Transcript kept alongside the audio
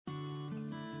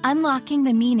Unlocking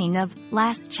the meaning of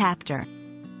last chapter.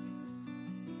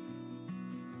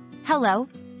 Hello,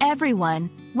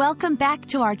 everyone. Welcome back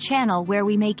to our channel where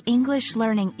we make English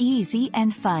learning easy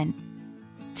and fun.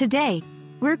 Today,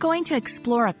 we're going to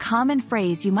explore a common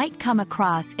phrase you might come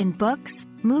across in books,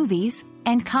 movies,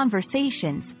 and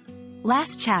conversations.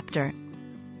 Last chapter.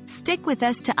 Stick with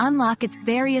us to unlock its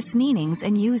various meanings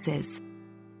and uses.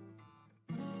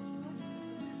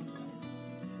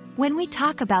 When we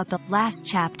talk about the last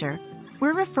chapter,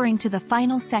 we're referring to the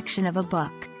final section of a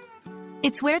book.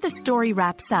 It's where the story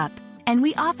wraps up, and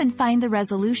we often find the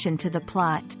resolution to the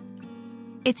plot.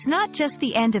 It's not just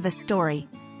the end of a story,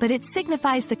 but it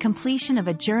signifies the completion of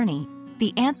a journey,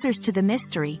 the answers to the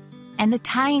mystery, and the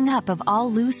tying up of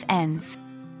all loose ends.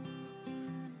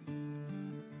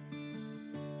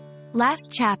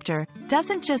 Last chapter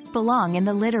doesn't just belong in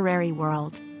the literary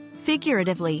world.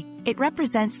 Figuratively, it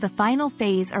represents the final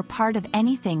phase or part of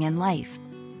anything in life.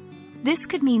 This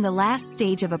could mean the last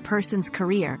stage of a person's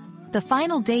career, the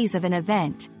final days of an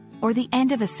event, or the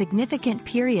end of a significant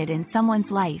period in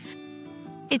someone's life.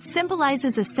 It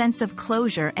symbolizes a sense of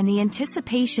closure and the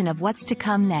anticipation of what's to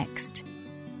come next.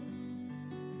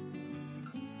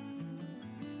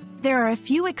 There are a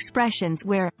few expressions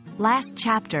where last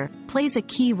chapter plays a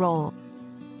key role.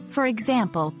 For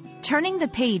example, turning the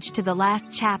page to the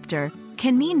last chapter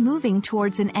can mean moving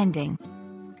towards an ending.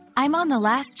 I'm on the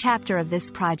last chapter of this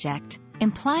project,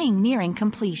 implying nearing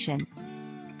completion.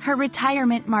 Her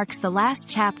retirement marks the last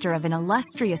chapter of an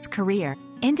illustrious career,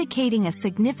 indicating a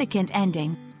significant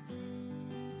ending.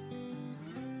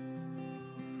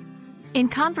 In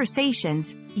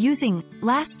conversations, using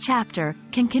last chapter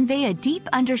can convey a deep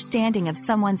understanding of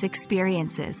someone's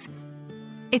experiences.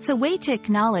 It's a way to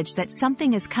acknowledge that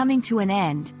something is coming to an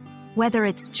end, whether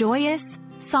it's joyous,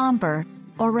 somber,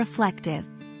 or reflective.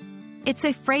 It's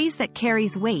a phrase that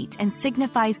carries weight and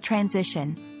signifies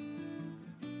transition.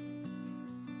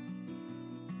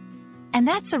 And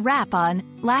that's a wrap on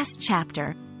last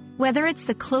chapter. Whether it's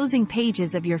the closing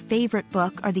pages of your favorite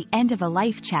book or the end of a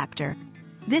life chapter,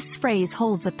 this phrase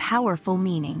holds a powerful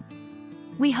meaning.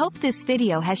 We hope this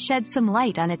video has shed some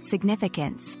light on its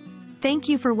significance. Thank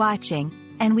you for watching,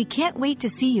 and we can't wait to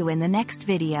see you in the next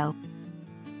video.